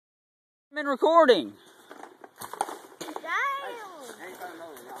I'm in recording.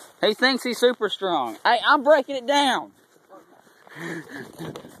 He thinks he's super strong. Hey, I'm breaking it down.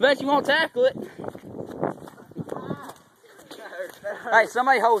 Bet you won't tackle it. Hey,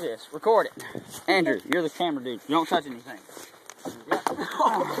 somebody hold this. Record it. Andrew, you're the camera dude. You don't touch anything.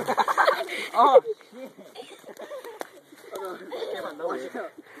 Oh, shit.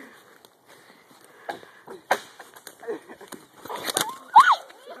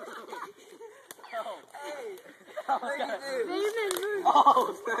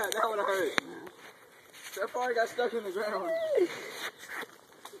 Oh, snap, that would have hurt. That probably got stuck in the ground.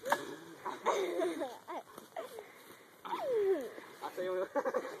 I tell you what.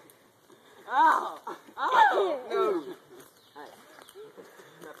 Ow! Ow! No! Hey.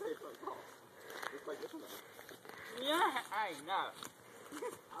 Just like this one. Yeah, hey, no.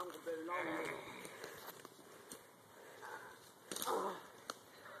 I'm gonna bet it on me.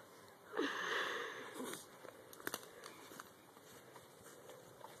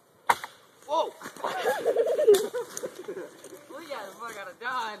 Whoa! We got the fuck out of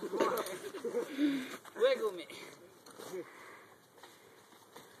Dodge, boy. Wiggle me.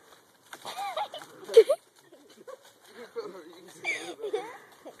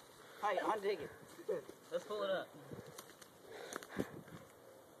 Hey, undig it. Let's pull it up.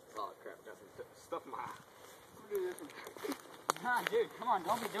 Oh crap, got some stuff in my eye. Nah, dude, come on,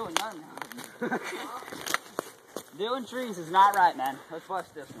 don't be doing nothing. Doing trees is not right, man. Let's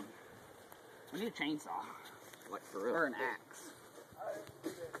watch this one. We need a chainsaw. Like for real. Or an axe.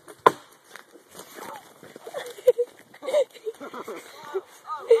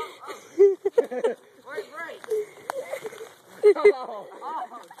 Where's Ray? Oh,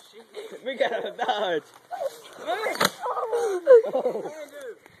 shit. We gotta dodge. Oh.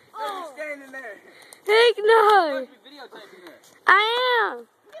 Andrew, you're standing there. Heck no. You must be videotaping this. I am.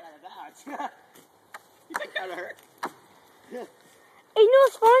 We gotta dodge. You think that'll hurt? You know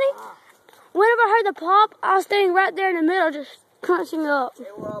what's funny? Whenever I heard the pop, I was standing right there in the middle, just crunching up. Hey,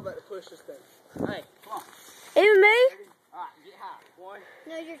 we're all about to push this thing. Hey, come on. Even me? Alright, get high. 1,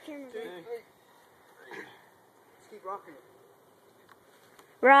 No, your camera. 2, 3. Let's keep rocking it.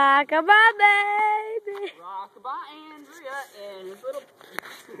 Rock-a-bye, baby. Rock-a-bye Andrea and his little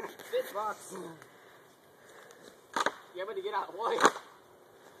bitch box. You ready to get out of the way?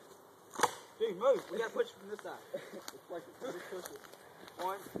 Dude, move. We gotta push it from this side. Like, just push it.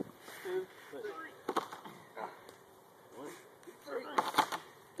 1, 2, 3. 1, 2, 3.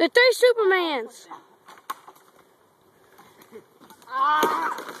 The 3 Supermans.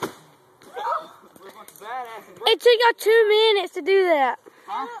 It took y'all 2 minutes to do that.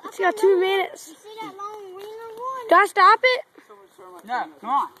 Huh? It took y'all 2 minutes. You see that long wiener one? Do I stop it? No, come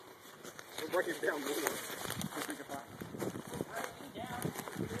on. We're breaking it down more.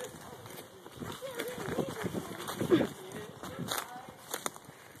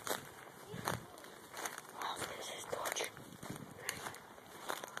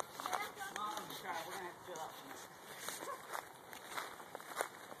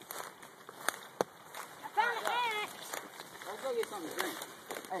 Let's go get something to drink.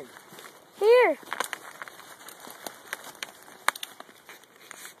 Hey. Here.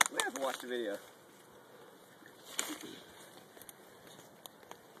 We have to watch the video.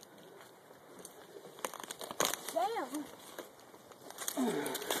 Damn.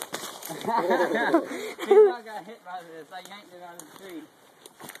 I got hit by this. I yanked it out of the tree.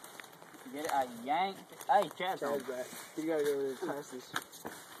 Get it? I yanked it. Hey, Chad's on. back. You gotta go to the classes.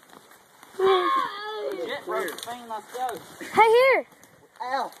 Shit, bro. Spain, let's go. Hey, here.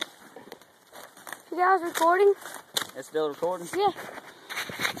 Ow. You guys recording? It's still recording? Yeah.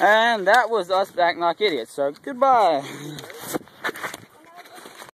 And that was us acting like idiots, so goodbye.